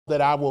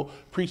that I will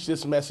preach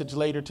this message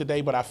later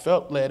today, but I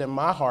felt led in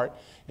my heart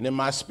and in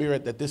my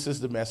spirit that this is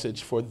the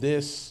message for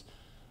this,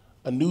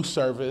 a new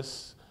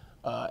service,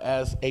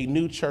 as a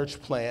new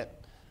church plant,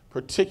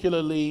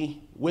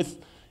 particularly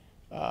with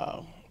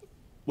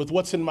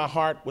what's in my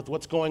heart, with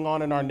what's going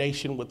on in our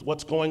nation, with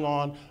what's going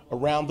on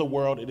around the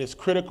world. It is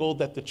critical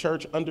that the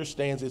church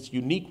understands its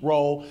unique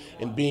role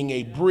in being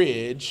a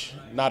bridge,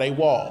 not a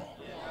wall.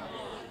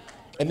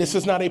 And this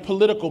is not a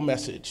political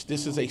message.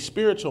 This is a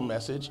spiritual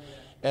message.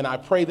 And I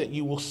pray that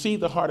you will see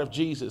the heart of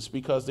Jesus,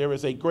 because there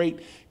is a great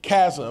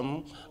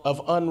chasm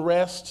of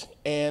unrest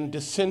and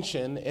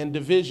dissension and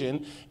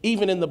division,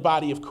 even in the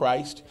body of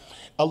Christ,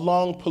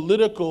 along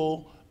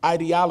political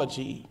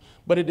ideology.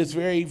 But it is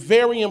very,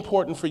 very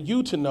important for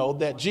you to know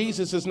that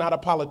Jesus is not a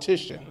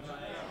politician.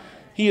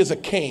 He is a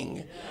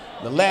king.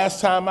 The last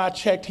time I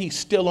checked, he's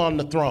still on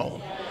the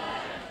throne.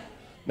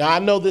 Now, I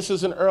know this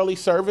is an early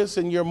service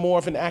and you're more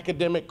of an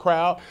academic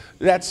crowd.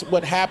 That's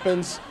what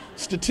happens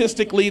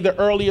statistically. The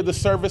earlier the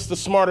service, the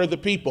smarter the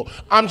people.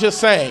 I'm just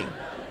saying.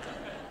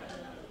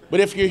 But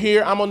if you're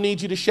here, I'm going to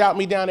need you to shout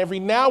me down every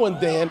now and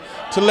then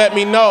to let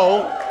me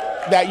know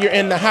that you're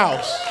in the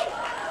house.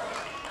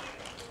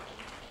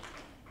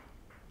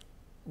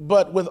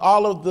 But with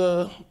all of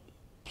the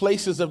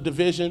places of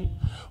division,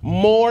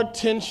 more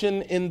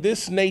tension in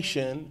this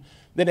nation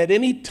than at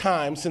any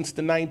time since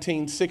the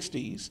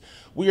 1960s.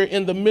 We are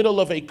in the middle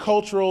of a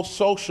cultural,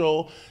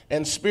 social,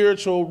 and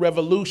spiritual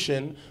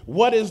revolution.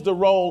 What is the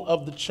role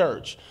of the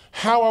church?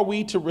 How are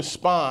we to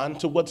respond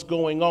to what's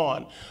going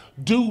on?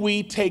 Do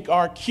we take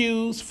our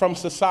cues from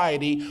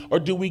society, or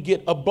do we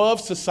get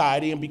above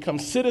society and become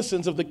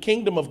citizens of the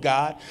kingdom of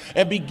God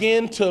and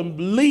begin to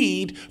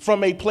lead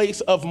from a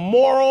place of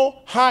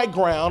moral high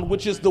ground,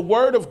 which is the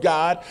word of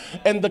God?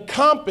 And the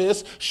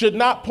compass should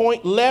not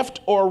point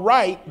left or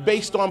right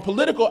based on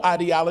political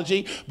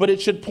ideology, but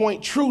it should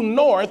point true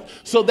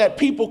north so that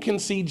people can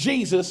see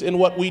Jesus in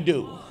what we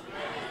do.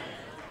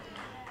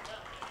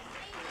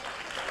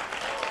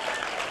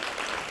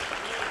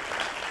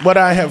 What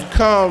I have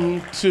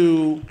come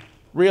to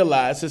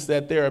realize is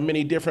that there are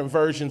many different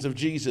versions of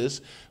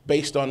Jesus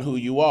based on who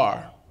you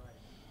are.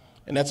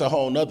 And that's a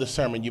whole nother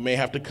sermon. You may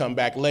have to come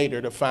back later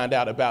to find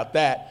out about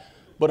that.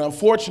 But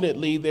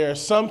unfortunately, there are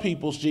some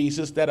people's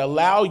Jesus that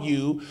allow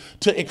you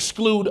to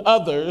exclude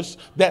others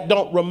that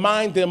don't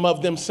remind them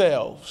of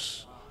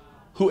themselves,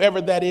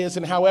 whoever that is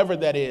and however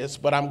that is.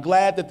 But I'm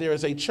glad that there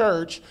is a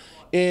church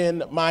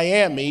in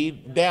Miami,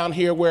 down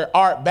here where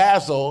Art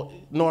Basel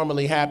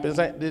normally happens.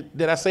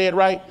 Did I say it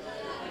right?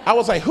 I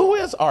was like, who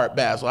is Art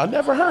Basel? I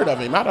never heard of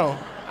him. I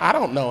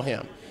don't know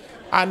him.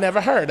 I never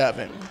heard of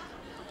him.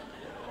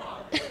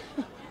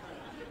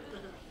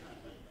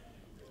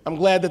 I'm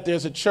glad that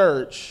there's a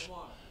church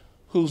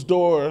whose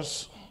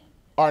doors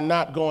are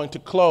not going to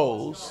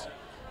close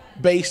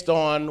based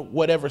on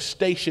whatever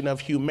station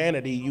of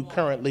humanity you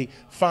currently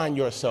find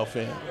yourself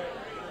in.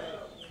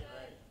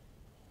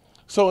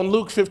 So in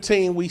Luke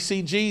 15, we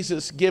see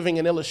Jesus giving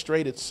an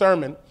illustrated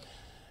sermon,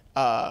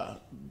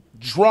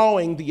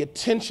 drawing the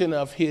attention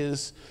of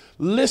his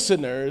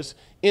listeners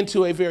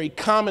into a very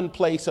common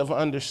place of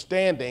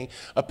understanding,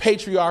 a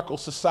patriarchal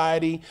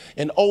society,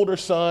 an older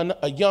son,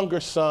 a younger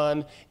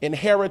son,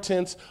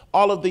 inheritance.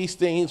 All of these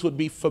things would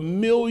be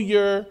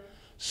familiar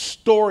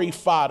story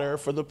fodder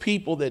for the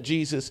people that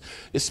Jesus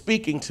is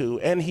speaking to.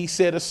 And he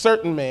said, a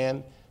certain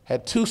man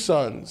had two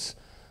sons,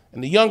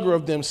 and the younger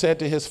of them said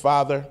to his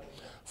father,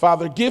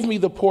 Father, give me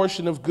the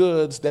portion of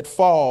goods that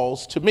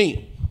falls to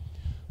me.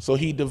 So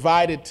he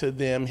divided to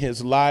them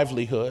his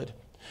livelihood.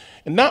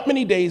 And not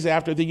many days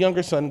after, the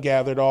younger son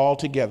gathered all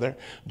together,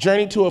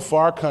 journeyed to a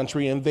far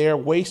country, and there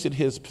wasted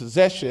his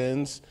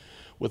possessions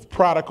with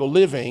prodigal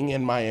living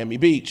in Miami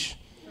Beach.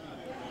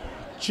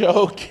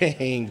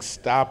 Joking,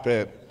 stop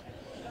it.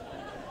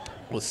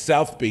 It was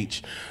South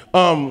Beach.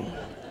 But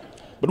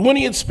when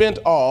he had spent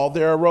all,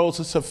 there arose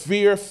a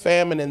severe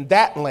famine in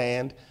that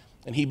land,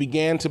 and he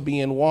began to be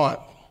in want.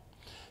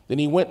 Then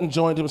he went and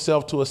joined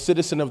himself to a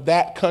citizen of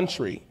that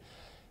country,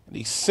 and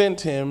he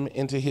sent him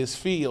into his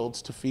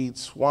fields to feed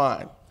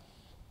swine.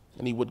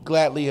 And he would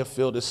gladly have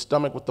filled his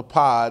stomach with the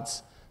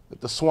pods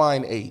that the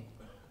swine ate,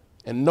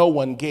 and no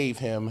one gave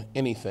him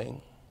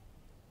anything.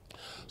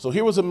 So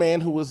here was a man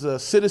who was a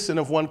citizen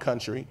of one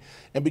country,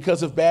 and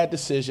because of bad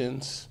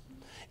decisions,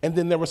 and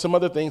then there were some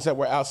other things that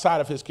were outside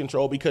of his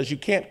control, because you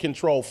can't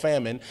control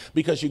famine,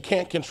 because you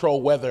can't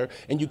control weather,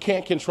 and you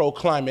can't control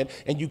climate,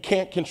 and you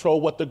can't control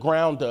what the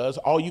ground does.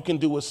 All you can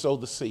do is sow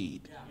the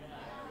seed.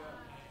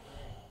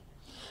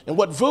 And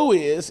what VU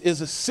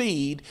is a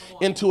seed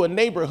into a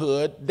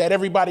neighborhood that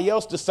everybody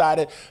else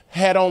decided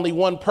had only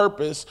one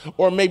purpose,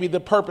 or maybe the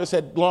purpose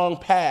had long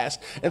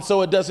passed, and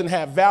so it doesn't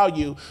have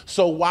value.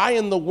 So why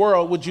in the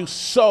world would you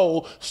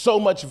sow so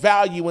much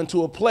value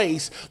into a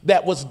place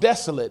that was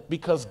desolate?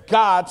 Because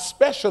God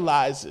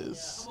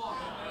specializes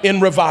in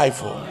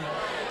revival.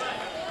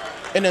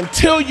 And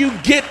until you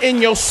get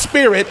in your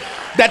spirit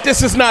that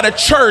this is not a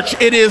church,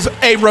 it is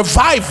a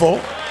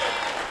revival,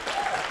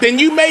 then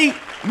you may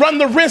run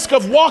the risk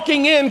of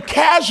walking in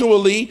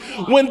casually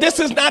when this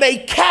is not a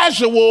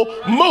casual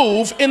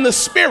move in the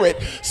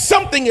spirit.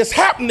 Something is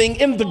happening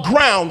in the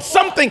ground.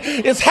 Something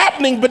is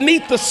happening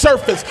beneath the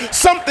surface.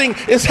 Something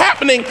is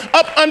happening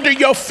up under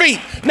your feet.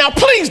 Now,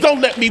 please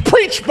don't let me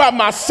preach by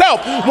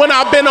myself when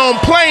I've been on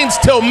planes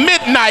till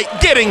midnight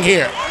getting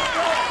here.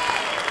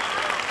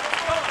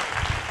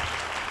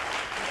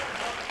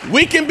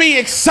 We can be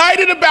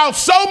excited about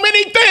so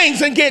many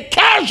things and get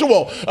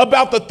casual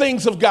about the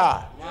things of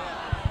God.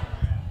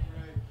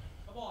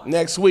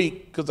 Next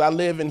week, because I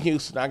live in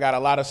Houston, I got a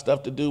lot of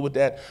stuff to do with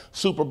that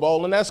Super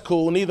Bowl, and that's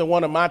cool. Neither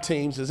one of my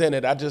teams is in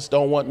it. I just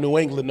don't want New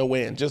England to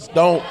win. Just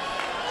don't,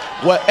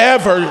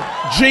 whatever.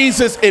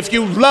 Jesus, if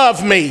you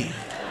love me.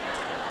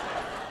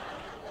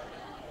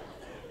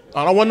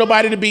 I don't want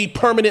nobody to be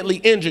permanently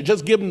injured.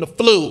 Just give them the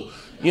flu,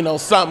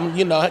 something,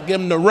 give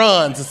them the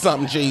runs or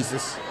something,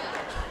 Jesus.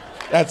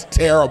 That's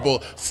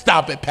terrible.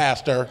 Stop it,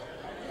 Pastor.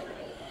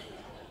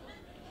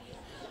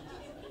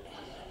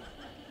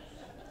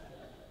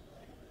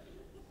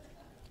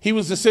 He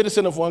was a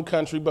citizen of one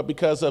country, but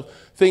because of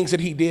things that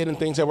he did and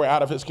things that were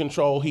out of his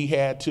control, he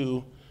had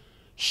to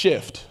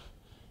shift.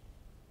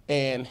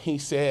 And he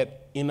said,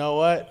 you know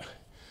what?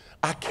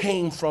 I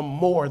came from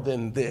more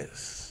than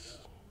this.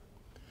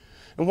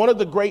 And one of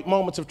the great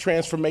moments of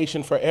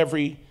transformation for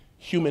every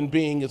human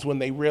being is when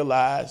they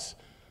realize,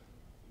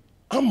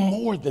 I'm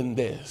more than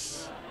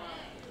this.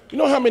 You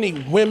know how many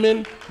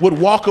women would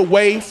walk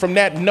away from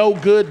that no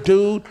good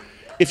dude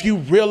if you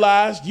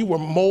realized you were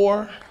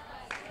more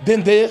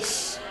than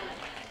this?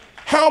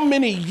 How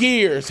many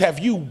years have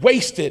you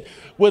wasted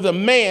with a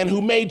man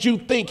who made you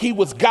think he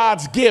was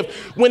God's gift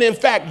when in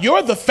fact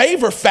you're the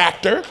favor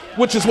factor,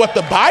 which is what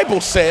the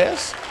Bible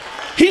says?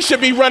 He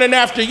should be running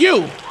after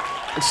you.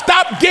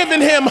 Stop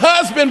giving him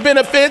husband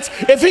benefits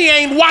if he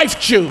ain't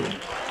wifed you.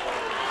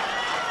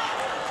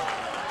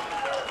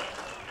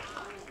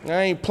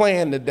 I ain't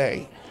playing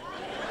today.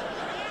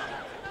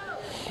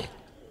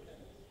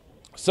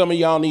 Some of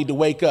y'all need to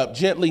wake up.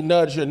 Gently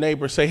nudge your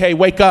neighbor, say, hey,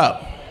 wake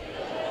up.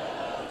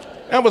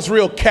 That was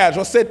real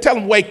casual. I said, tell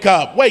him, wake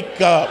up, wake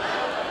up.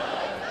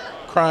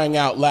 Crying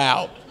out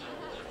loud.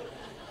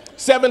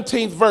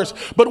 17th verse.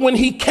 But when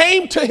he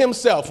came to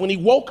himself, when he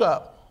woke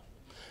up,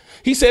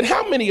 he said,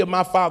 how many of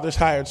my father's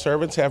hired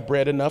servants have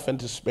bread enough and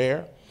to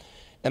spare?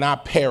 And I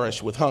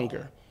perish with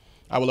hunger.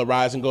 I will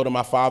arise and go to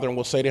my father and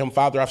will say to him,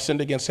 Father, I've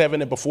sinned against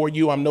heaven and before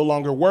you. I'm no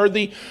longer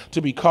worthy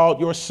to be called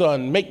your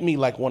son. Make me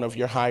like one of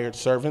your hired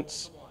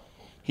servants.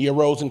 He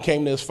arose and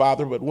came to his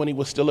father, but when he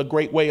was still a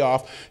great way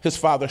off, his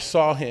father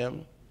saw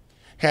him,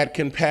 had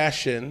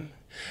compassion,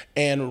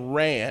 and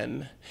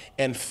ran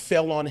and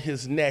fell on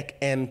his neck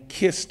and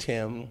kissed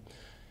him.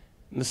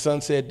 And the son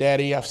said,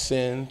 Daddy, I've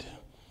sinned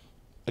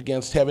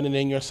against heaven and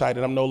in your sight,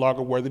 and I'm no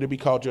longer worthy to be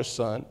called your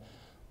son.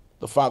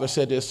 The father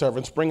said to his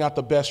servants, bring out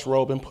the best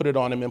robe and put it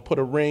on him, and put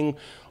a ring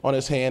on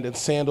his hand and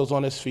sandals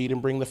on his feet,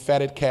 and bring the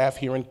fatted calf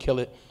here and kill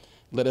it.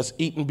 Let us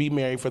eat and be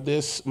merry, for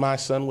this my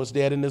son was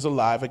dead and is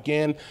alive.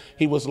 Again,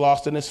 he was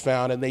lost and is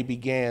found, and they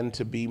began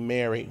to be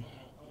merry.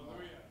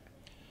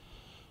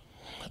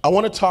 I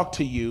want to talk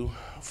to you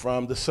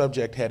from the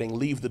subject heading,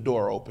 Leave the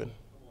Door Open.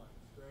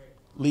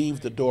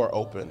 Leave the door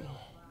open.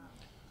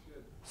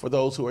 For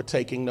those who are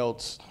taking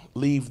notes,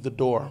 leave the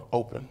door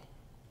open.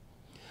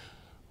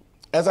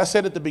 As I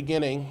said at the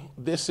beginning,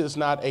 this is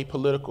not a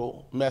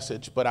political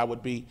message, but I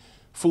would be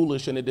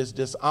foolish and it is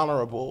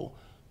dishonorable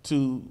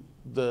to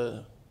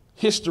the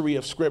history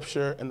of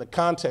Scripture and the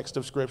context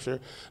of Scripture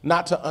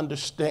not to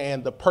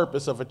understand the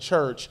purpose of a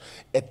church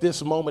at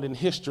this moment in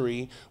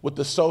history with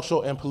the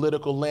social and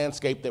political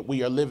landscape that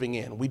we are living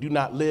in. We do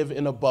not live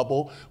in a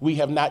bubble. We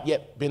have not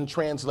yet been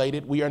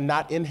translated. We are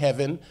not in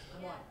heaven.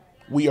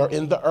 We are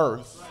in the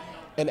earth.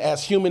 And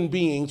as human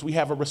beings, we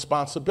have a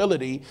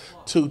responsibility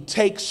to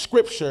take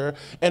Scripture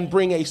and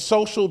bring a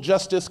social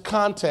justice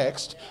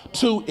context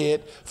to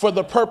it for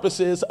the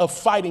purposes of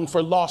fighting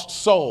for lost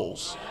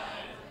souls.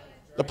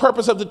 The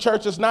purpose of the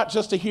church is not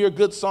just to hear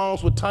good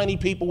songs with tiny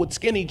people with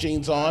skinny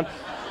jeans on.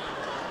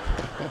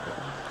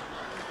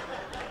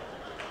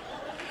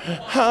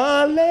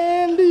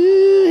 Hallelujah.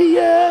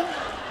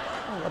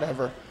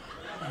 Whatever.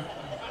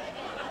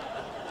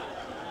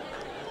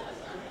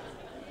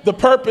 The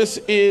purpose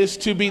is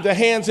to be the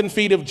hands and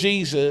feet of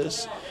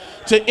Jesus,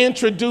 to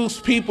introduce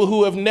people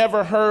who have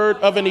never heard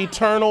of an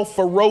eternal,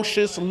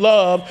 ferocious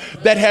love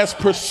that has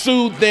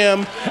pursued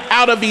them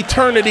out of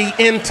eternity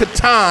into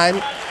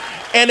time,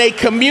 and a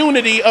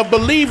community of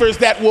believers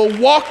that will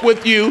walk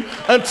with you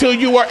until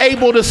you are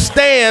able to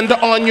stand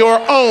on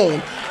your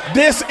own.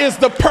 This is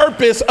the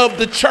purpose of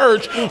the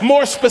church,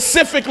 more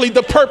specifically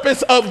the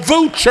purpose of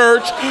VOO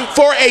Church,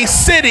 for a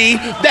city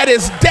that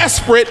is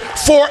desperate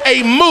for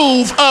a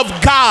move of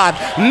God,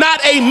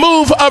 not a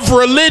move of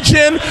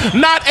religion,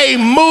 not a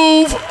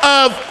move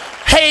of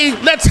hey,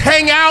 let's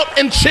hang out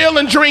and chill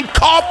and drink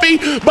coffee,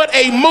 but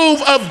a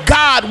move of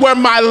God where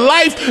my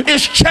life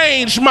is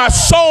changed, my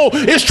soul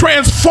is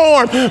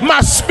transformed,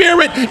 my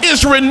spirit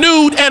is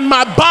renewed, and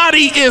my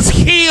body is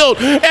healed,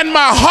 and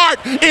my heart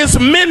is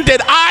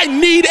mended. I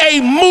need a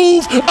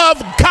move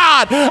of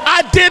God.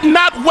 I did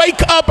not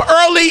wake up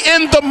early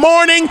in the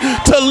morning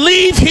to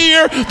leave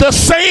here the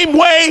same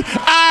way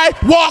I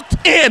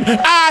walked in.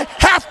 I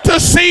have to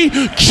see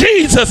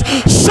Jesus.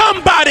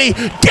 Somebody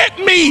get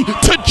me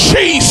to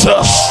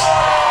Jesus.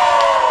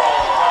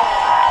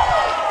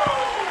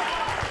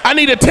 I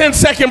need a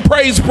 10-second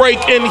praise break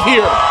in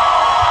here.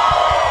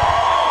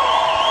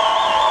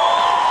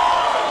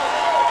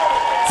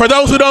 For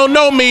those who don't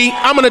know me,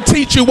 I'm going to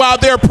teach you while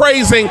they're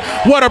praising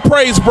what a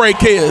praise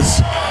break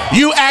is.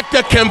 You act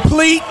a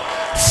complete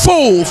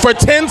fool for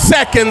 10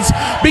 seconds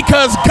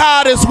because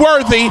God is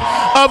worthy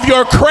of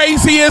your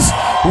craziest,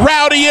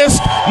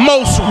 rowdiest,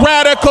 most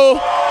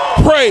radical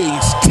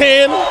praise.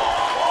 10,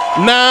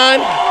 9,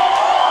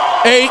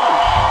 8,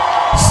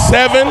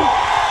 7,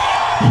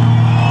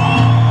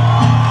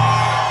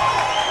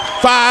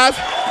 5,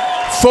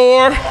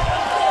 4,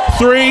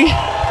 3.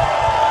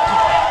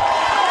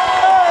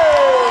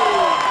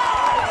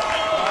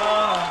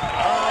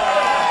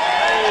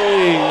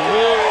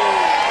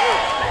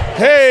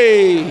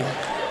 Hey.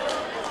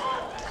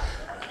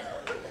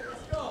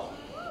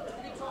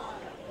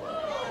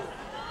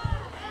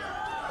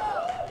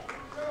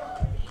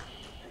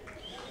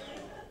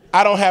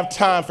 I don't have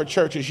time for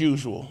church as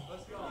usual.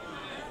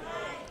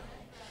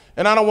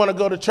 And I don't want to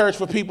go to church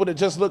for people that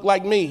just look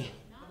like me.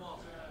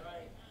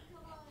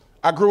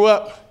 I grew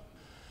up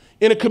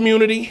in a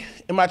community,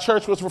 and my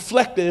church was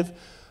reflective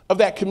of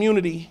that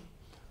community,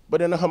 but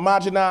in a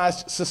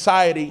homogenized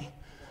society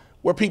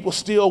where people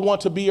still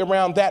want to be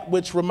around that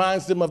which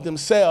reminds them of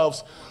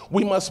themselves,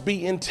 we must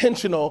be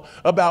intentional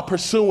about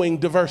pursuing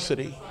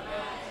diversity.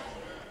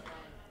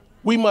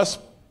 We must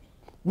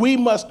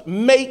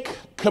make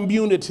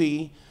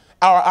community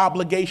our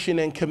obligation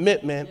and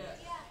commitment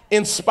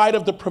in spite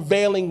of the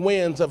prevailing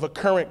winds of a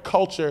current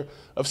culture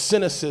of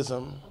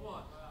cynicism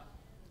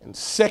and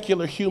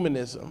secular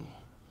humanism.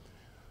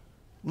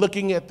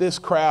 Looking at this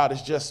crowd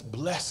is just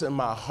blessing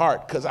my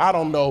heart because I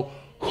don't know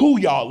who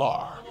y'all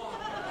are.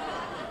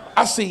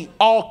 I see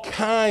all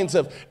kinds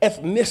of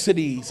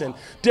ethnicities and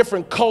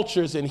different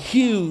cultures and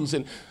hues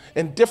and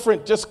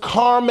different just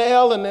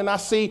caramel, and then I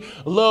see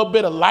a little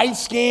bit of light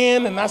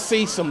skin, and I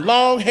see some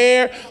long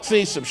hair,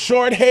 see some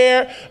short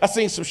hair. I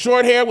see some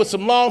short hair with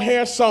some long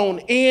hair sewn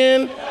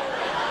in.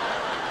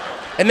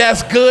 And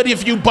that's good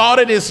if you bought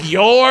it, it's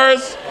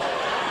yours.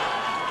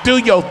 Do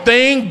your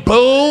thing,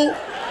 boo.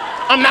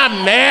 I'm not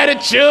mad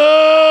at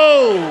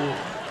you.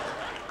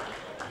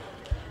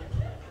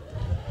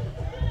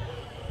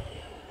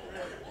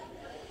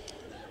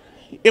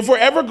 If we're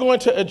ever going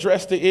to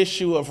address the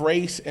issue of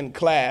race and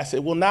class,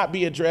 it will not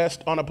be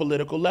addressed on a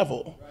political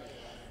level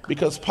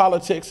because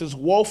politics is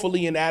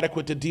woefully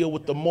inadequate to deal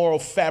with the moral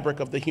fabric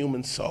of the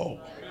human soul.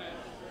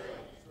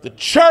 The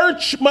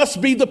church must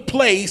be the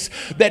place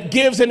that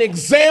gives an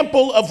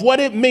example of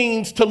what it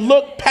means to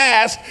look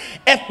past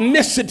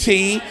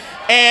ethnicity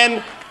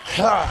and,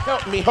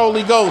 help me,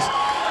 Holy Ghost,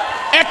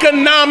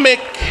 economic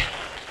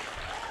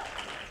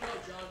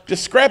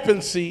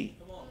discrepancy.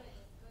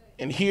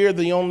 And here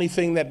the only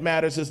thing that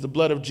matters is the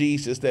blood of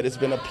Jesus that has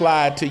been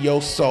applied to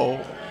your soul.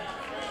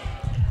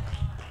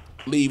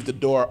 Leave the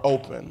door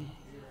open.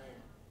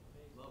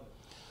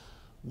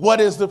 What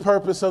is the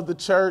purpose of the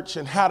church,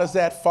 and how does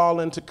that fall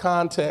into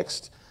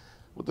context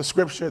with the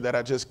scripture that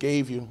I just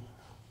gave you?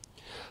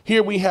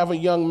 Here we have a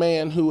young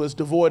man who is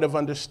devoid of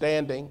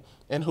understanding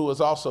and who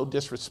is also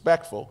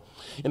disrespectful.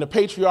 In a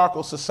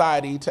patriarchal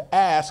society, to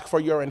ask for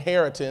your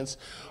inheritance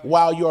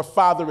while your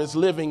father is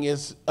living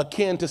is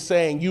akin to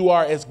saying, you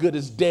are as good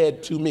as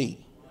dead to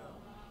me.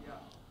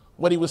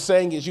 What he was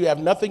saying is, you have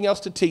nothing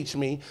else to teach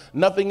me,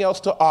 nothing else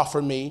to offer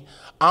me.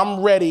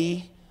 I'm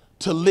ready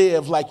to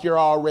live like you're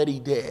already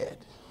dead.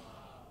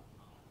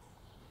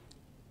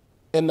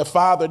 And the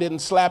father didn't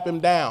slap him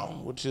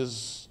down, which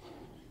is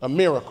a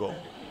miracle.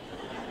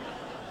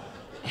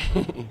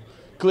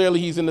 Clearly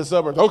he's in the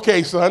suburbs.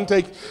 Okay, son,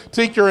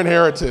 take your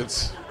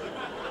inheritance.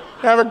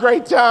 Have a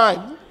great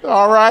time,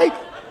 all right?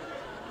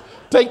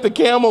 Take the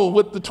camel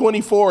with the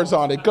 24s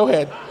on it. Go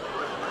ahead.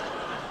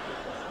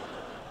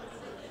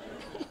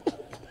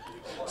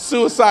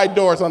 Suicide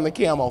doors on the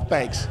camel,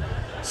 thanks.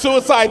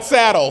 Suicide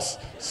saddles,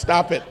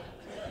 stop it.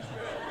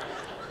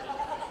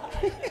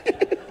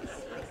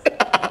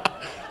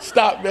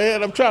 Stop,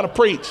 man, I'm trying to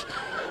preach.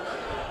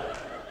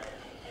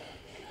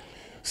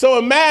 So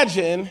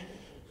imagine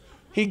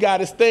he got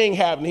his thing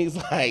happening. He's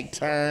like,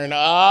 turn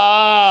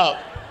up.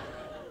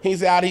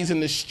 He's out, he's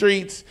in the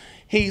streets.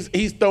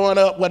 He's throwing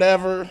up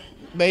whatever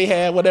they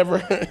had,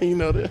 whatever, you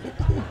know,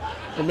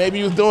 or maybe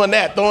he was doing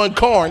that, throwing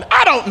corn.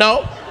 I don't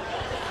know.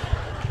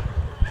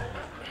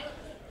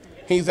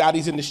 He's out,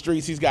 he's in the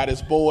streets, he's got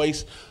his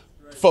boys,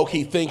 folk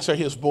he thinks are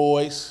his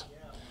boys,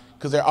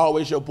 because they're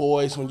always your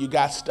boys when you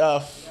got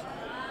stuff.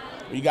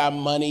 You got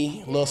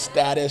money, little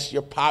status,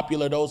 you're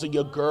popular, those are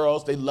your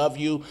girls, they love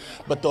you,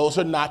 but those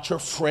are not your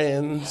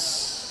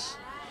friends.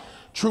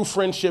 True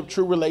friendship,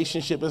 true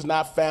relationship is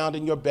not found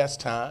in your best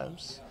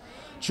times.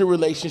 True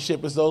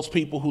relationship is those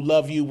people who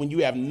love you when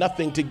you have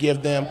nothing to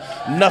give them,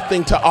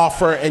 nothing to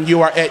offer, and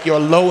you are at your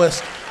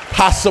lowest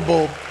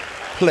possible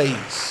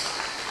place.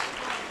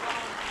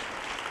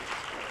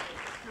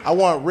 I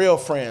want real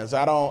friends.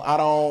 I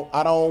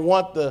don't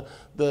want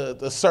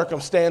the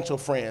circumstantial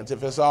friends.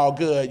 If it's all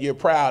good, you're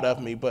proud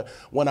of me. But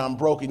when I'm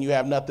broken, you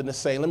have nothing to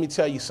say. Let me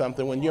tell you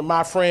something. When you're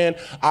my friend,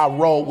 I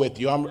roll with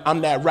you.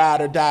 I'm that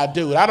ride or die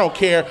dude. I don't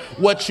care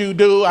what you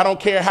do. I don't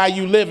care how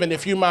you live. And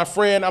if you're my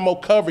friend, I'm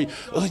going to cover you.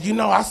 You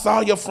know, I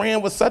saw your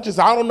friend with such as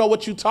I don't know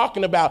what you're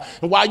talking about.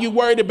 And why you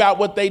worried about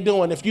what they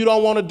doing? If you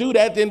don't want to do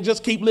that, then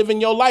just keep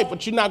living your life.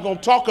 But you're not going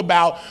to talk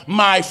about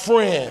my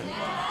friend.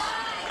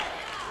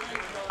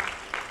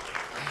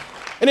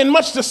 And in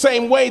much the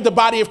same way, the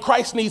body of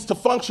Christ needs to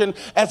function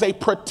as a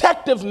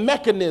protective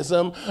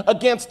mechanism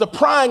against the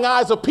prying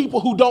eyes of people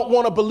who don't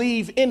want to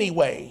believe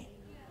anyway.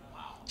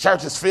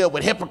 Church is filled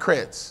with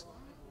hypocrites.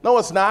 No,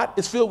 it's not.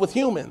 It's filled with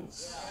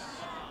humans.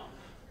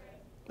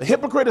 A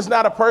hypocrite is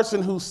not a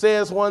person who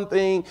says one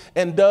thing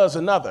and does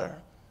another.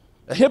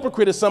 A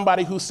hypocrite is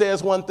somebody who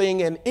says one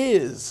thing and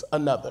is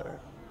another.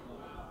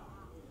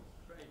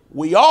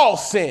 We all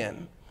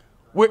sin.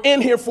 We're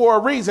in here for a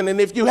reason. And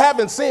if you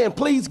haven't sinned,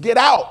 please get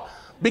out.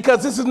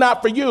 Because this is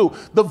not for you.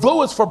 The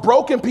VOO is for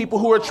broken people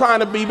who are trying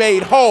to be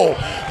made whole.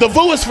 The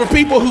VOO is for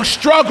people who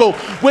struggle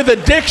with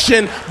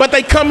addiction, but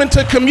they come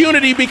into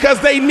community because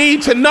they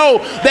need to know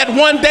that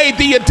one day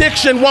the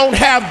addiction won't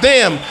have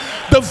them.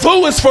 The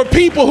VOO is for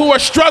people who are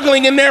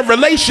struggling in their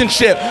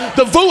relationship.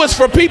 The VOO is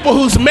for people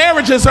whose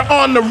marriages are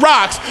on the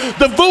rocks.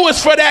 The VOO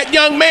is for that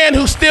young man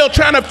who's still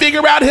trying to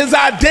figure out his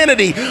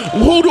identity.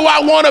 Who do I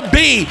want to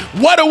be?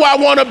 What do I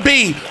want to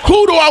be?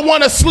 Who do I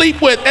want to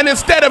sleep with? And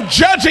instead of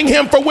judging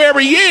him for where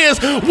he is,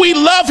 we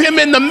love him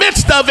in the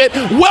midst of it,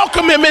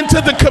 welcome him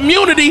into the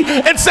community,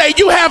 and say,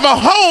 you have a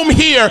home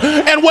here,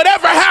 and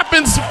whatever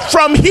happens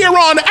from here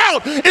on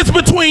out is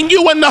between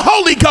you and the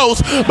Holy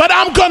Ghost, but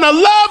I'm going to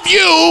love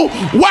you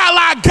while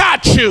I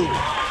got you.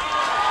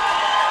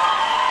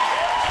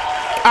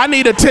 I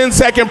need a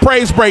 10-second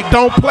praise break.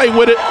 Don't play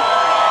with it.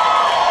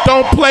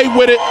 Don't play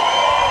with it.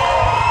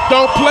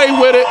 Don't play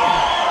with it.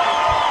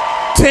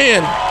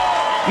 10,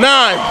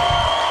 9,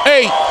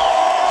 8,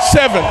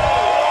 7,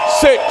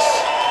 6,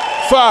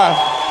 5,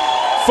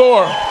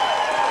 4,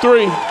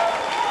 3.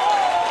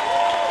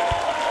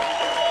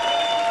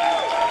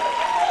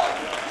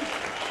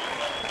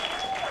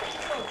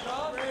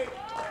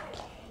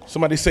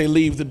 Somebody say,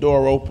 leave the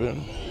door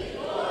open.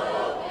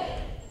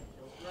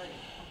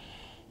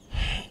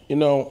 You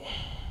know,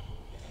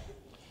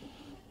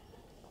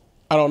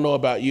 I don't know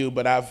about you,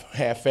 but I've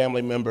had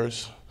family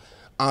members,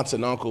 aunts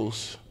and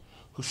uncles,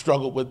 who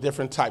struggled with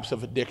different types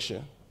of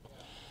addiction.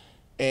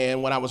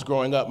 And when I was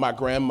growing up, my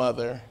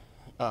grandmother,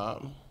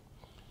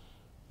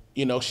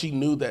 she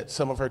knew that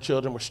some of her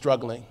children were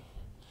struggling.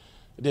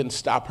 It didn't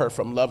stop her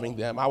from loving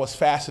them. I was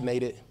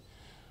fascinated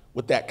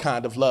with that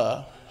kind of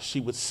love.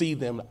 She would see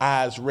them,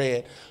 eyes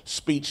red,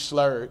 speech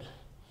slurred.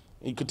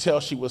 And you could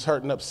tell she was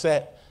hurt and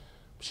upset.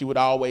 She would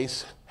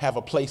always have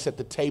a place at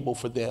the table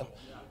for them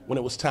when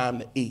it was time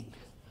to eat.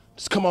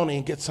 Just come on in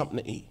and get something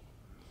to eat.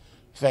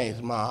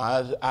 Thanks,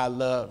 Ma. I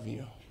love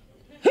you.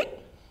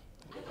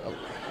 I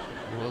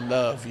will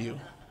love you.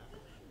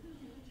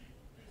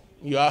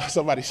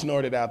 Somebody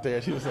snorted out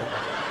there. She was like,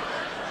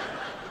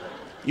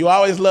 you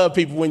always love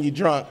people when you're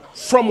drunk.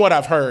 From what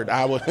I've heard,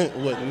 I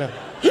wouldn't know.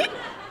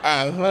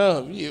 I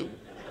love you.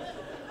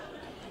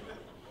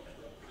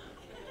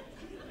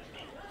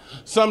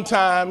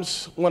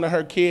 Sometimes one of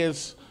her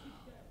kids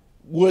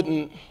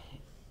wouldn't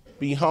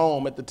be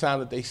home at the time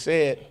that they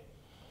said.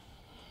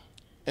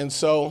 And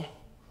so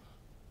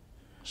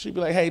she'd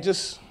be like, hey,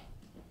 just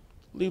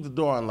leave the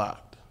door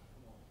unlocked,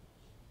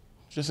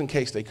 just in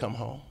case they come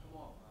home.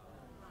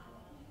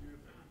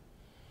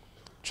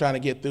 Trying to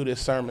get through this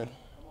sermon.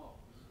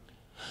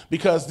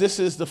 Because this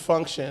is the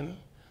function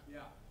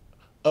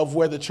of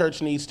where the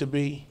church needs to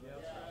be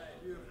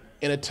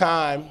in a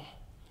time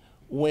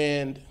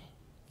when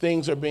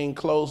things are being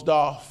closed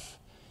off,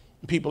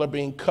 and people are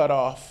being cut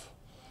off.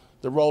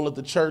 The role of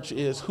the church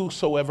is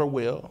whosoever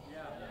will,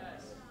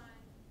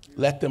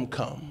 let them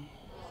come.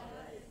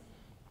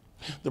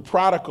 The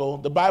prodigal,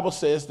 the Bible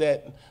says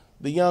that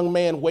the young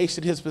man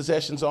wasted his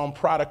possessions on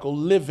prodigal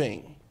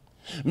living.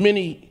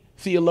 Many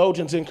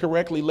theologians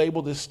incorrectly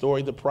label this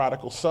story the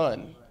prodigal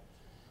son.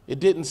 It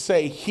didn't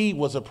say he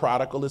was a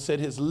prodigal, it said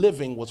his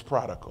living was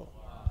prodigal.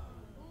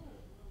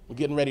 We're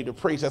getting ready to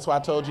preach. That's why I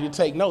told you to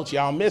take notes.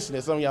 Y'all missing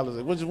it. Some of y'all are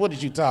like, what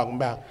did you talking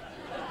about?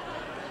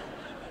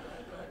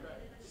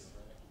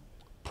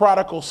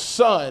 Prodigal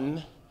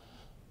son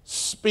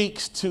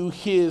speaks to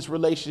his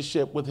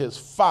relationship with his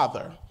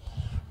father.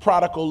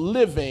 Prodigal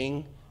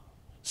living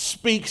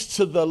speaks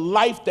to the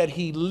life that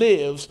he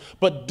lives,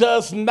 but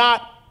does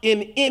not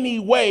in any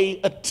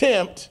way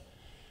attempt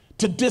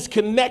to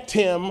disconnect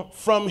him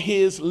from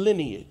his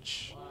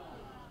lineage.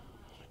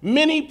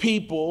 Many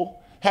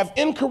people have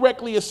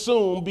incorrectly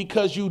assumed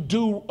because you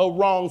do a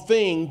wrong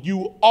thing,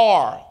 you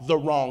are the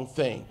wrong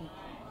thing.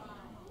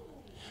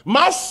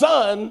 My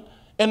son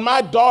and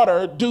my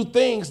daughter do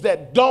things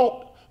that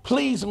don't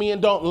please me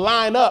and don't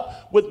line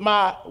up with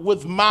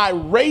my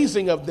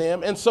raising of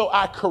them, and so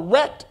I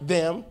correct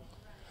them,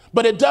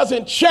 but it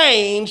doesn't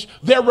change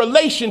their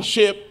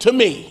relationship to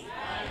me.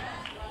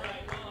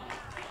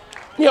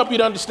 Let me help you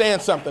to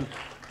understand something.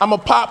 I'm going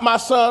to pop my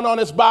son on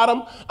his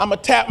bottom. I'm going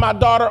to tap my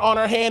daughter on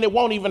her hand. It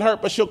won't even hurt,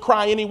 but she'll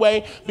cry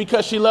anyway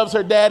because she loves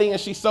her daddy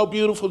and she's so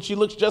beautiful. She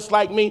looks just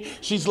like me.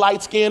 She's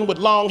light-skinned with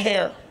long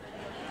hair.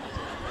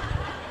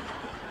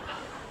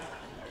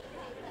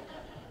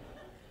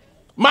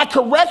 My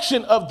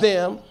correction of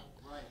them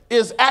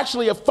is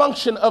actually a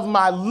function of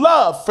my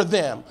love for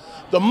them.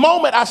 The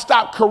moment I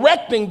stop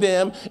correcting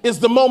them is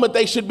the moment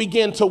they should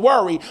begin to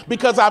worry,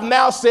 because I've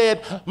now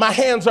said, my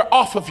hands are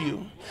off of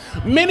you.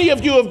 Many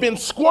of you have been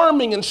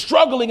squirming and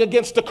struggling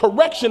against the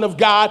correction of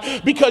God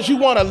because you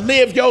want to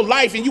live your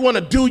life and you want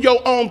to do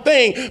your own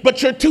thing,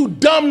 but you're too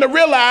dumb to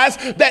realize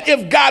that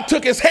if God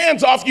took his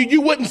hands off you,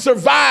 you wouldn't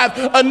survive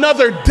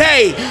another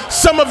day.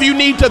 Some of you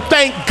need to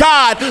thank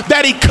God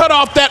that he cut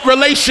off that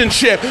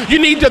relationship. You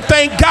need to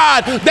thank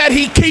God that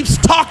he keeps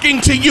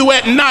talking to you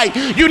at night.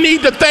 You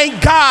need to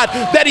thank God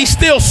that he's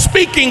still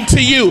speaking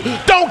to you.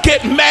 Don't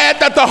get mad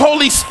that the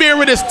Holy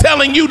Spirit is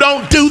telling you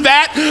don't do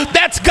that.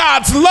 That's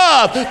God's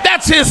love.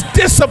 That's his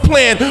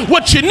discipline.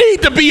 What you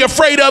need to be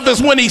afraid of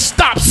is when he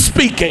stops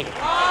speaking.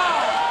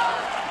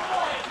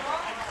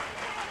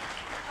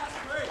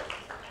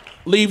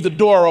 Leave the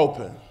door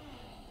open.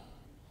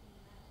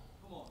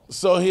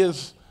 So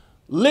his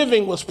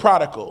living was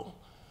prodigal,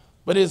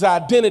 but his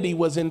identity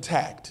was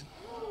intact.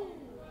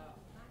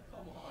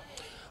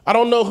 I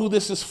don't know who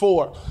this is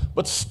for,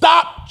 but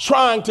stop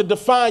trying to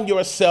define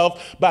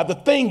yourself by the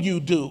thing you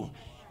do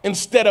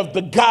instead of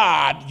the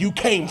God you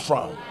came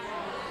from.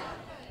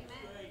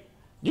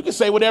 You can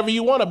say whatever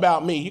you want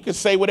about me. You can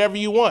say whatever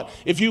you want.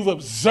 If you've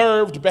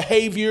observed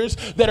behaviors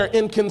that are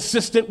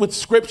inconsistent with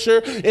scripture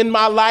in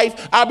my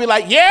life, I'll be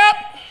like, yep,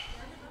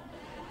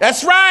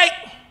 that's right.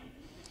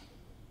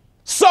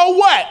 So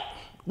what?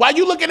 Why are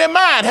you looking at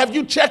mine? Have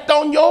you checked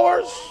on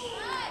yours?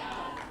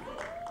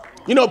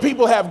 You know,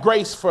 people have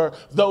grace for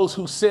those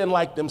who sin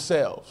like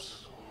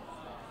themselves.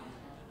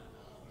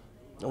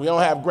 And we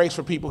don't have grace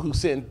for people who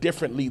sin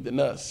differently than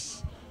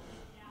us.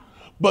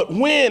 But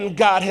when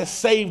God has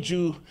saved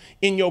you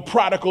in your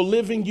prodigal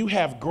living, you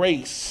have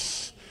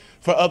grace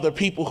for other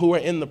people who are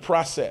in the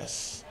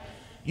process.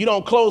 You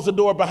don't close the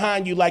door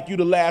behind you like you're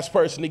the last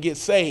person to get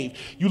saved.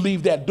 You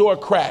leave that door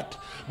cracked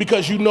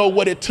because you know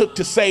what it took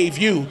to save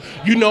you.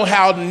 You know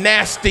how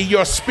nasty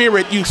your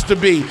spirit used to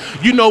be.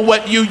 You know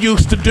what you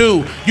used to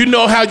do. You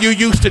know how you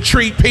used to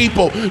treat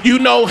people. You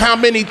know how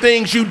many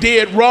things you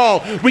did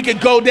wrong. We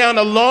could go down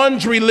a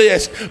laundry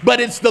list, but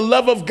it's the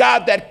love of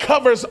God that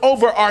covers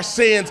over our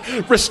sins,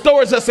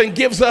 restores us, and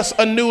gives us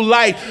a new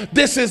life.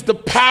 This is the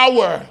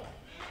power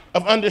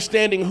of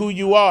understanding who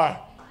you are.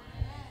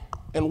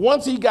 And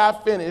once he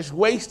got finished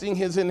wasting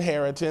his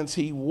inheritance,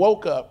 he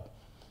woke up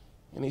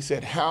and he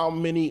said, how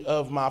many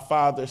of my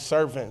father's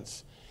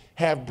servants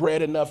have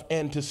bread enough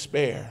and to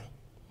spare?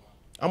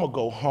 I'm going to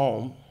go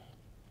home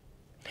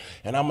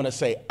and I'm going to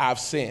say,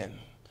 I've sinned.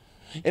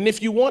 And if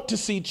you want to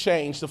see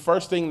change, the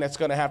first thing that's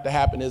going to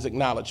happen is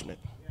acknowledgement.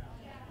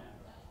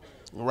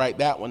 Write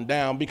that one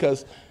down,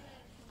 because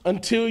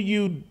until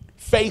you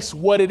face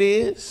what it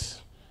is,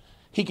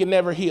 he can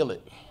never heal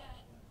it.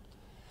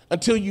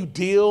 Until you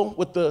deal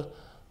with the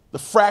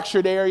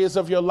fractured areas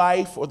of your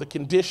life or the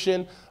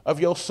condition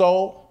of your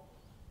soul,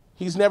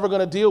 he's never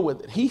going to deal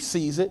with it. He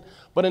sees it,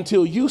 but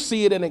until you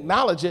see it and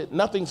acknowledge it,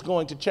 nothing's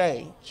going to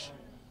change.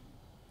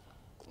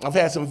 I've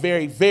had some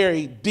very,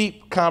 very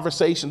deep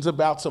conversations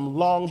about some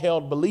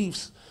long-held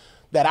beliefs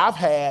that I've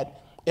had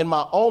in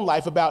my own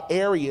life about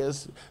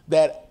areas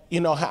that, you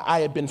know,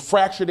 I had been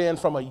fractured in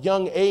from a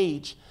young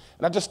age.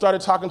 And I just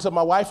started talking to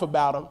my wife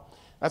about them.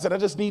 I said, I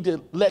just need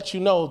to let you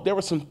know there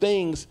were some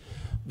things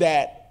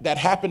that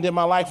happened in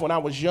my life when I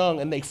was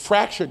young, and they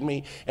fractured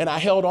me, and I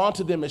held on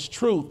to them as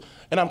truth.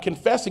 And I'm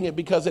confessing it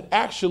because it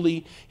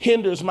actually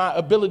hinders my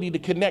ability to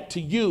connect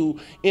to you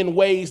in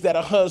ways that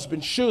a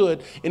husband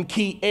should in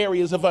key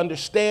areas of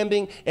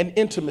understanding and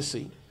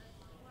intimacy.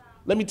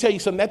 Let me tell you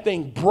something, that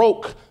thing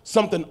broke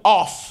something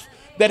off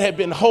that had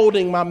been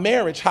holding my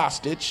marriage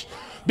hostage,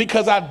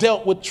 because I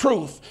dealt with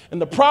truth.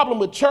 And the problem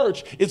with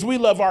church is we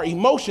love our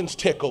emotions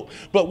tickled,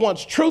 but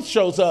once truth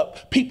shows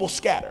up, people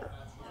scatter.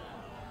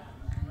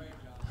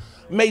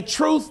 May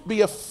truth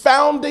be a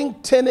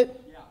founding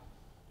tenet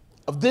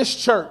of this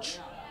church,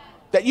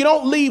 that you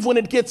don't leave when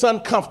it gets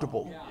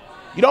uncomfortable.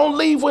 You don't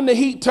leave when the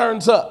heat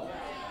turns up.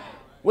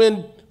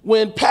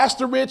 When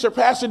Pastor Rich or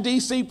Pastor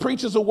DC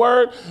preaches a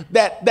word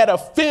that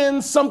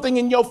offends something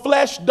in your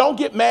flesh, don't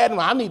get mad and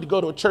I need to go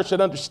to a church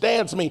that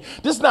understands me.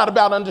 This is not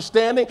about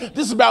understanding.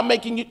 This is about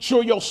making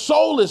sure your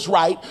soul is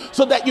right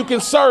so that you can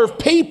serve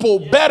people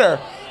better.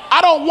 I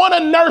don't want to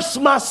nurse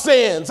my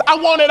sins. I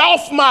want it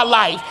off my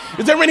life.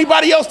 Is there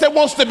anybody else that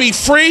wants to be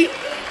free?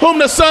 Whom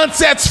the Son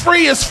sets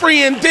free is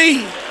free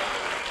indeed.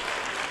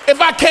 If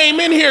I came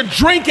in here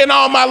drinking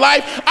all my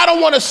life, I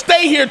don't want to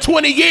stay here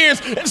 20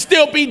 years and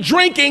still be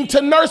drinking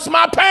to nurse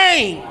my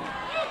pain.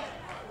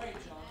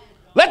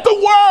 Let the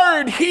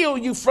word heal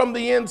you from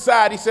the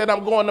inside. He said,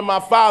 I'm going to my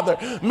Father.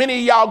 Many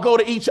of y'all go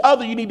to each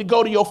other. You need to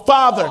go to your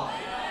Father.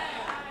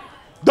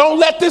 Don't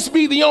let this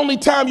be the only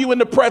time you're in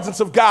the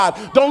presence of God.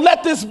 Don't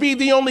let this be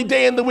the only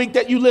day in the week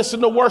that you listen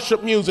to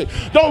worship music.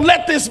 Don't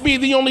let this be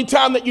the only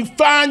time that you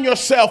find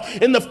yourself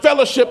in the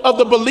fellowship of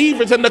the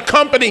believers and the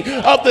company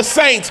of the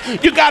saints.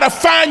 You got to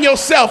find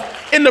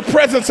yourself in the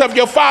presence of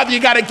your Father. You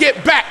got to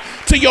get back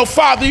to your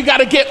Father. You got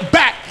to get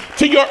back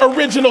to your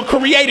original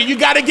creator. You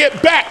got to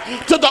get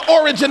back to the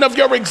origin of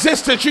your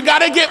existence. You got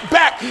to get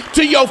back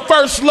to your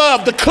first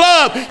love. The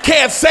club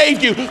can't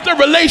save you. The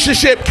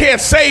relationship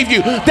can't save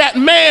you. That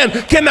man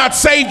cannot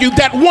save you.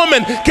 That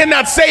woman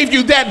cannot save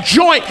you. That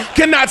joint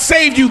cannot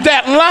save you.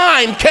 That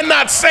line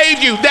cannot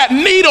save you. That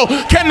needle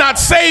cannot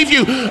save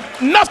you.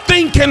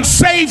 Nothing can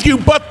save you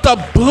but the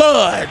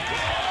blood.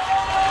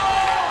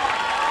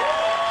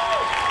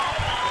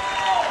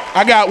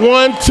 I got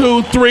 1,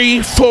 2,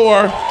 3,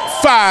 4,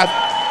 5.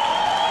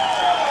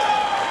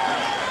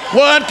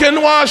 What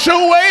can wash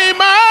away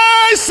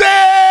my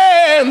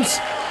sins?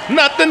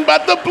 Nothing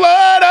but the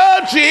blood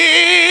of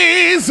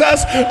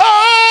Jesus.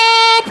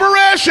 Oh,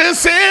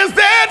 precious is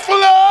that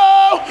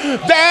flow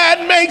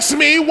that makes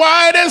me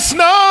white as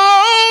snow. No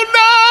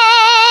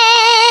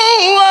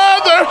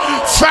other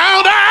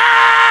found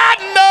I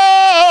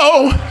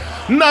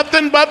know.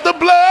 Nothing but the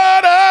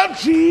blood of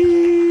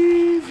Jesus.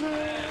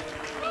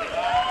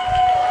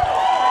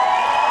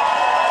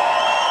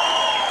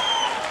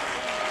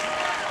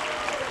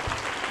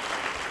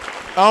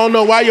 I don't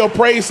know why your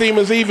praise team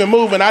is even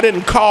moving. I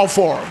didn't call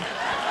for them.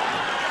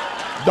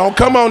 Don't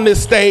come on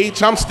this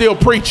stage. I'm still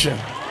preaching.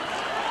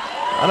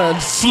 I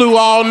done flew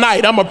all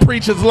night. I'm going to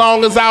preach as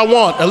long as I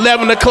want.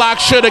 11 o'clock,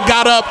 should have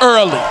got up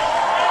early.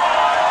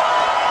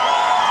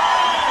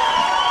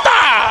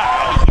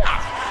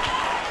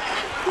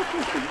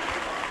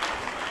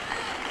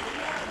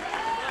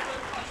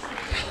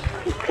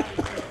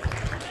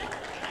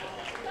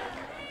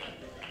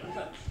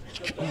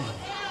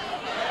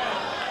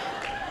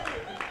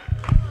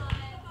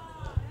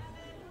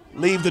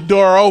 Leave the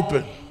door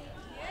open.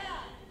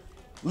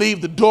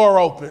 Leave the door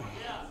open.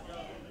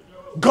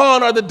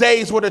 Gone are the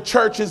days where the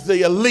church is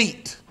the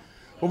elite,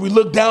 where we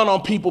look down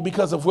on people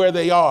because of where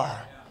they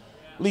are.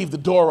 Leave the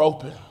door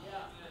open.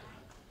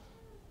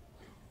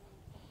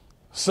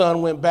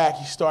 Son went back.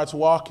 He starts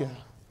walking.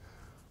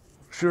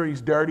 Sure, he's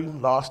dirty,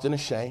 lost, and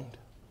ashamed.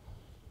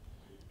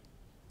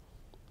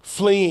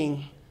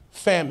 Fleeing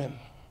famine.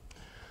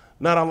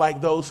 Not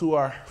unlike those who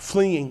are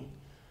fleeing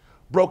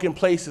broken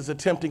places,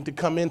 attempting to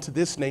come into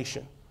this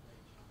nation.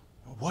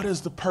 What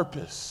is the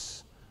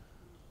purpose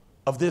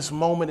of this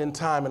moment in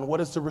time, and what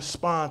is the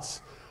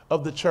response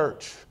of the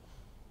church?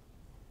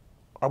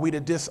 Are we to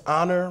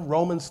dishonor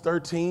Romans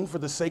 13 for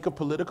the sake of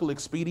political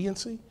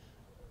expediency?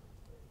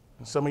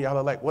 And some of y'all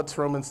are like, what's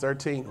Romans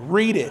 13?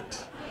 Read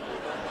it.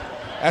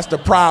 That's the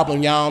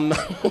problem, y'all know.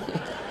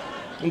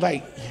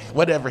 Like,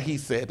 whatever he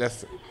said,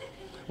 that's it.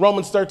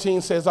 Romans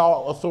 13 says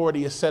all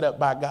authority is set up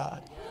by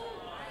God.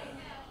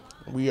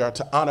 We are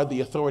to honor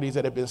the authorities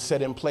that have been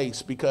set in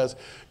place because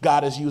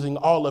God is using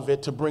all of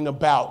it to bring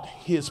about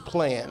his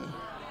plan.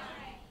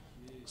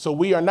 So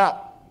we are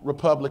not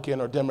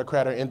Republican or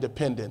Democrat or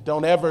independent.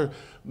 Don't ever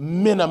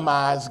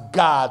minimize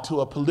God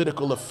to a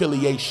political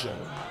affiliation.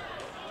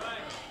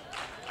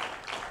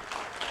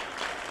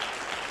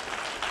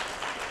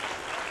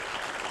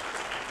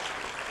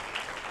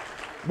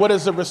 What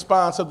is the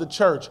response of the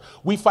church?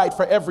 We fight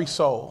for every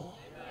soul.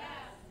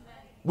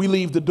 We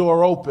leave the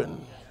door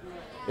open.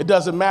 It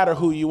doesn't matter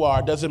who you are.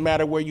 It doesn't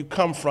matter where you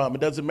come from.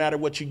 It doesn't matter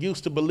what you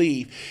used to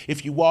believe.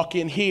 If you walk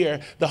in here,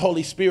 the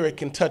Holy Spirit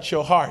can touch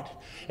your heart.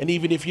 And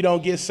even if you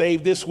don't get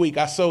saved this week,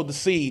 I sowed the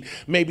seed.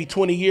 Maybe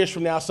 20 years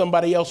from now,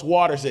 somebody else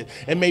waters it.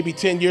 And maybe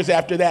 10 years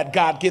after that,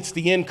 God gets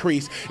the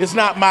increase. It's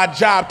not my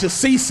job to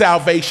see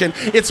salvation.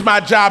 It's my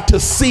job to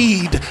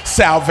seed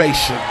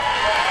salvation.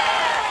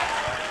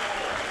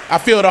 I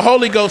feel the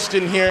Holy Ghost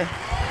in here.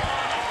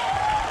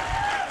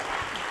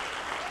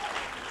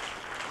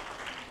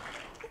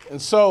 And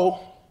so,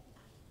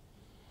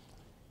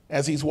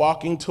 as he's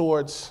walking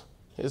towards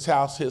his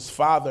house, his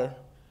father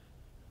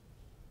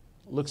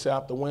looks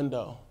out the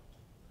window.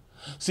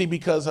 See,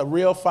 because a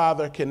real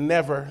father can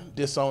never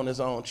disown his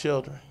own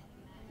children.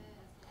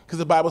 Because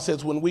the Bible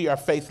says when we are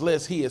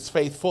faithless, he is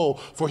faithful,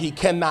 for he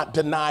cannot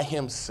deny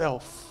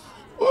himself.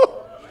 Woo!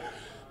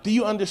 Do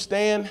you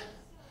understand?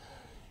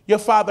 Your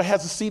father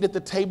has a seat at the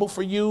table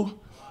for you.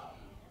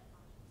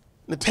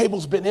 The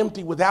table's been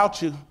empty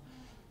without you.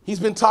 He's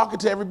been talking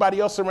to everybody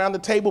else around the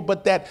table,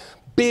 but that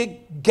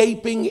big,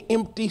 gaping,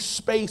 empty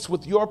space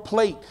with your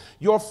plate,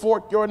 your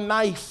fork, your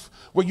knife,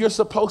 where you're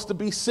supposed to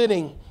be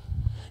sitting.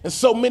 And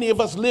so many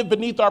of us live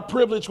beneath our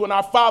privilege when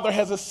our Father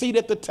has a seat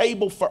at the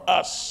table for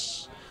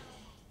us,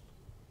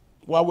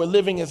 while we're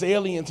living as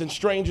aliens and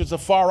strangers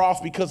afar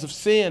off because of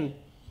sin.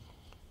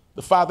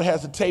 The father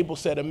has a table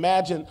set.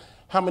 Imagine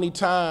how many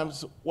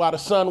times while the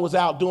son was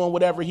out doing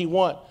whatever he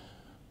want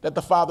that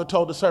the father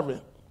told the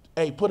servant,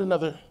 hey, put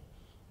another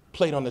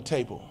plate on the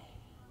table.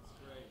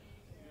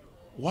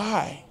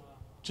 Why?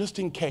 Just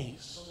in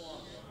case.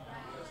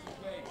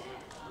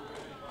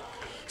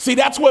 See,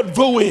 that's what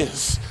VOO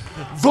is.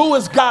 VOO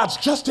is God's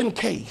just in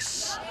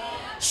case.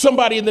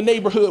 Somebody in the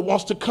neighborhood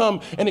wants to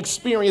come and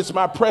experience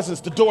my presence.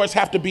 The doors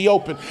have to be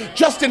open.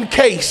 Just in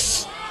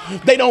case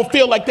they don't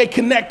feel like they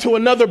connect to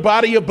another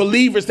body of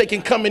believers, they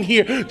can come in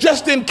here.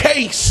 Just in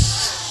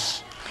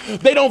case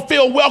they don't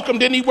feel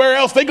welcomed anywhere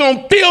else, they're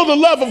going to feel the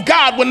love of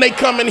God when they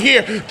come in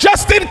here.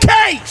 Just in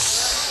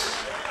case.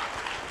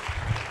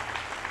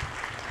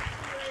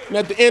 And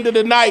at the end of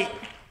the night,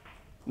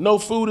 no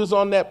food is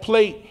on that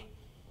plate.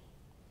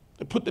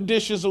 They put the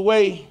dishes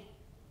away.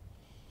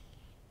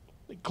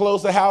 They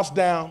close the house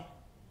down.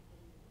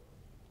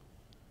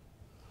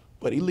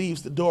 But he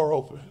leaves the door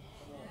open.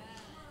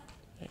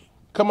 Hey,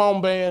 come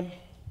on, band.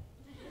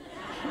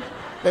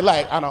 They're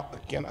like,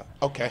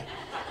 okay.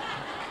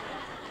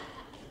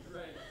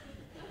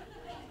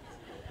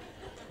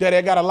 Daddy,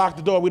 I got to lock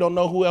the door. We don't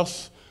know who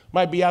else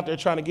might be out there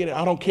trying to get it.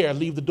 I don't care.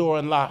 Leave the door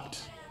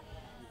unlocked.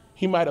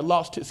 He might have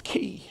lost his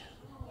key.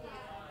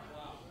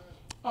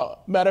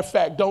 Matter of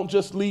fact, don't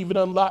just leave it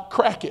unlocked,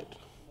 crack it.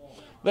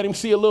 Let him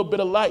see a little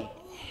bit of light.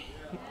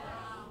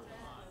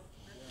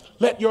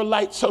 Let your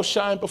light so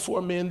shine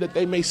before men that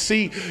they may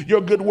see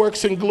your good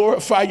works and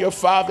glorify your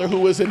Father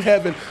who is in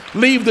heaven.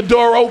 Leave the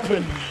door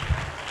open.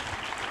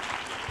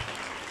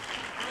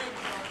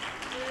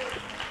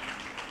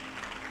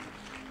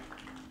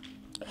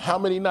 How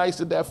many nights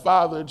did that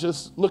father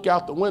just look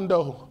out the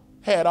window,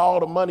 had all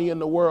the money in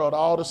the world,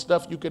 all the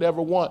stuff you could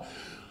ever want,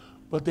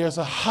 but there's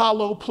a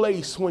hollow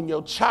place when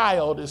your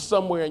child is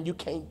somewhere and you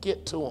can't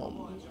get to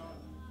him.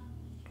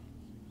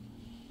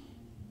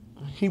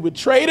 He would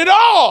trade it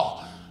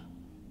all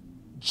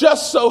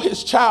just so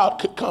his child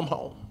could come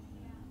home.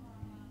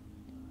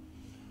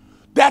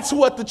 That's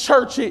what the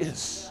church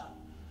is.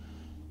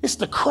 It's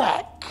the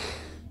crack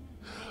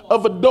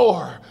of a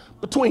door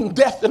between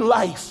death and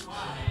life,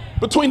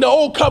 between the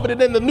old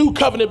covenant and the new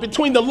covenant,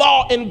 between the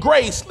law and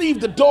grace.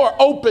 Leave the door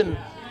open.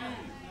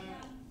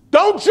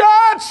 Don't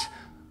judge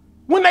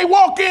when they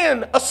walk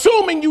in,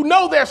 assuming you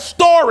know their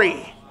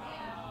story.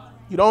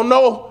 You don't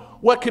know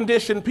what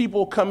condition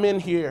people come in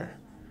here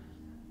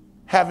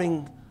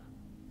having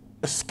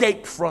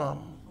escaped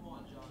from.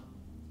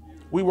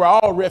 We were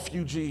all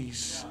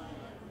refugees.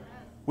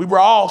 We were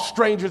all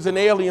strangers and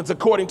aliens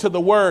according to the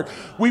word.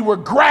 We were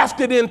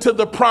grafted into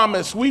the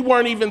promise. We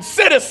weren't even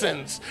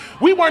citizens.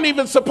 We weren't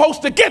even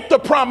supposed to get the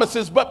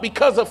promises, but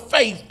because of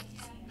faith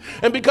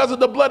and because of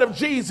the blood of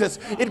Jesus,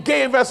 it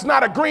gave us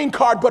not a green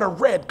card, but a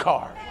red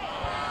card.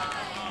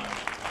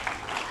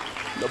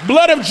 The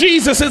blood of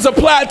Jesus is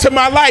applied to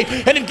my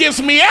life, and it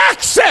gives me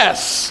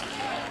access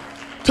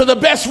to the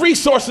best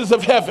resources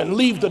of heaven.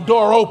 Leave the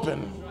door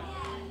open.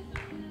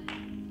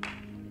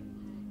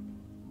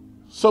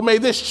 So may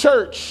this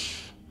church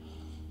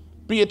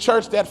be a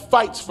church that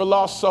fights for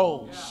lost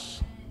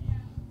souls.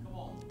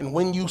 And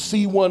when you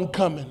see one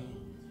coming,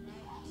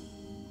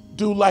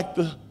 do like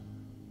the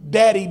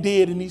daddy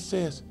did, and he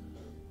says,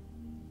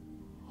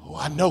 oh,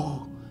 I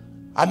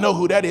know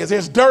who that is.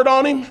 There's dirt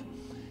on him.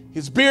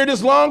 His beard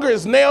is longer,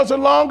 his nails are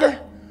longer,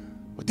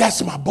 but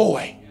that's my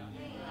boy.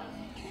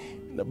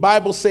 The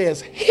Bible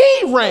says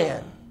he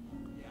ran.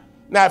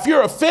 Now, if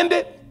you're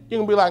offended, you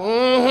can be like,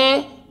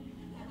 oh,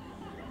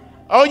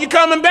 you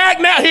coming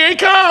back now? Here he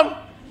come.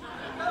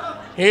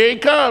 Here he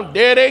come.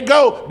 There they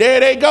go.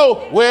 There they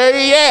go. Where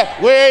he at?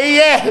 Where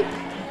he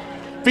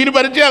at? Peanut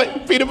butter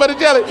jelly. Peanut butter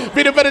jelly.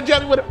 Peanut butter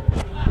jelly. With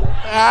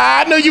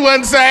I knew you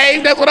wasn't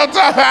saved. That's what I'm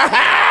talking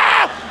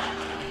about.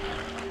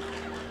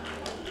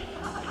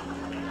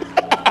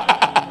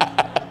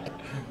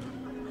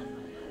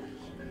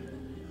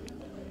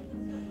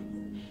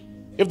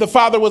 If the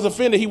father was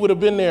offended, he would have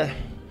been there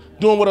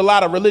doing what a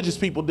lot of religious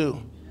people do.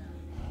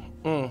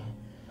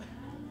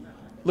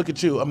 Look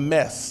at you, a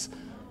mess.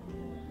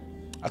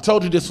 I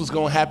told you this was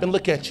going to happen.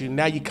 Look at you.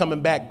 Now you're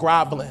coming back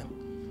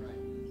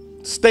groveling.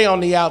 Stay on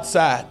the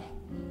outside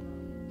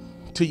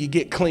till you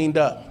get cleaned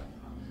up.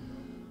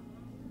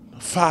 The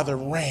father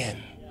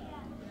ran.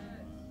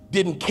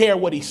 Didn't care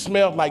what he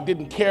smelled like,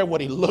 didn't care what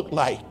he looked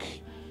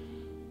like.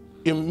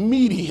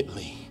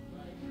 Immediately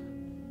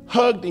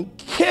hugged and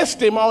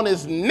kissed him on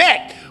his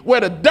neck where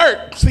the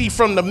dirt, see,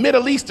 from the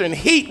Middle Eastern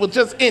heat was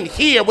just in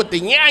here with the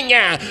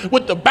yan-yan,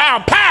 with the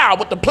bow-pow,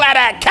 with the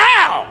plat-eyed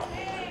cow.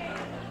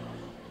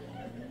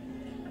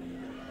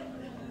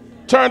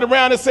 Turned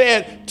around and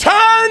said,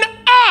 turn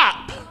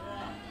up.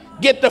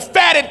 Get the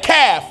fatted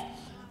calf.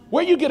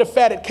 Where you get a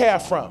fatted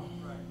calf from?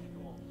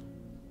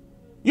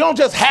 You don't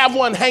just have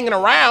one hanging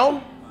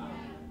around.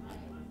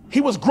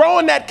 He was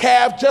growing that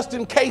calf just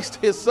in case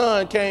his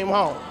son came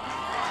home.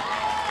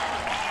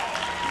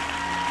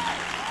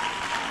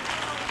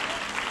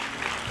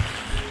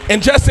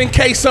 And just in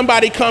case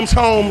somebody comes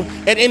home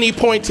at any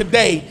point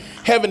today,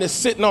 heaven is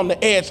sitting on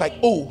the edge like,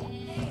 ooh,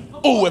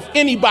 if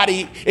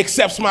anybody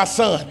accepts my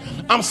son,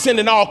 I'm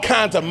sending all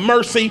kinds of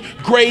mercy,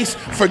 grace,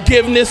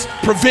 forgiveness,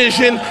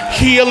 provision,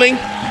 healing.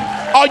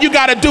 All you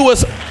got to do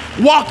is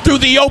walk through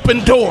the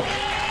open door.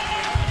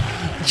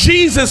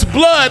 Jesus'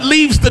 blood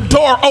leaves the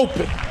door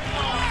open.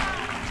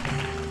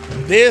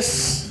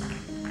 This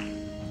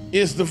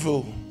is the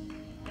VOO,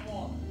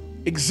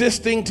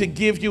 existing to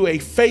give you a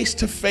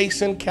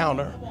face-to-face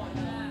encounter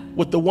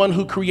with the one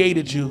who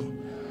created you.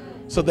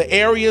 So the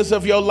areas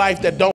of your life that don't